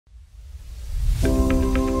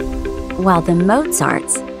while the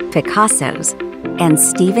Mozarts, Picassos, and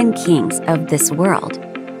Stephen Kings of this world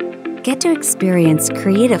get to experience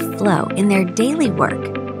creative flow in their daily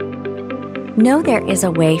work, know there is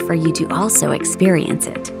a way for you to also experience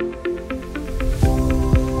it.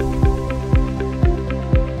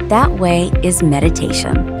 That way is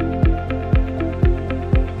meditation.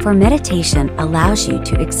 For meditation allows you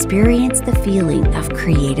to experience the feeling of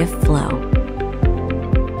creative flow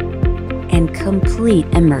and complete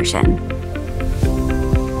immersion.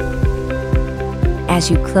 As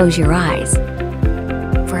you close your eyes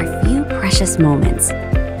for a few precious moments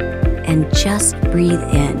and just breathe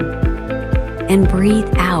in and breathe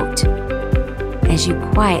out as you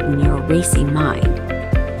quieten your racing mind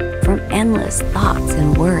from endless thoughts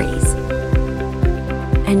and worries,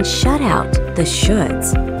 and shut out the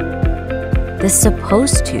shoulds, the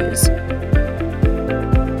supposed tos,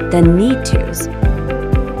 the need tos,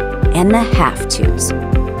 and the have tos,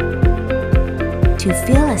 to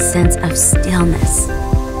feel a sense of stillness,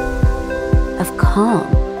 of calm,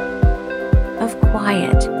 of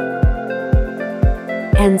quiet.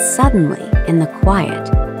 And suddenly, in the quiet,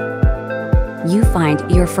 you find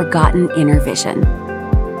your forgotten inner vision.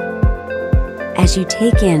 As you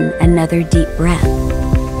take in another deep breath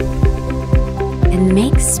and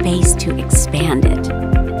make space to expand it,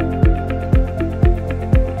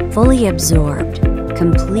 fully absorbed,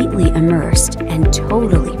 completely immersed, and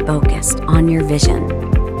totally focused on your vision,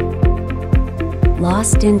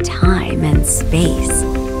 lost in time and space,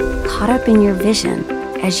 caught up in your vision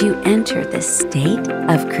as you enter this state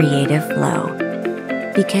of creative flow,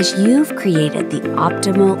 because you've created the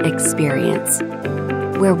optimal experience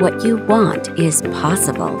where what you want is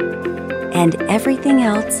possible and everything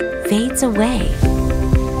else fades away.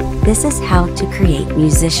 This is how to create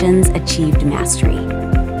musicians' achieved mastery,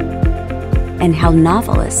 and how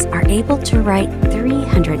novelists are able to write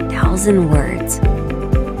 300,000 words.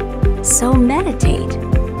 So meditate,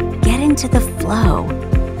 get into the flow,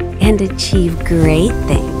 and achieve great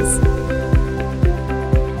things.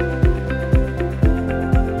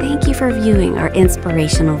 Thank you for viewing our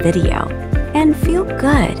inspirational video, and feel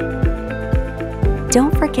good.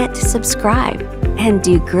 Don't forget to subscribe and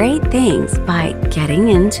do great things by getting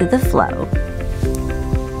into the flow.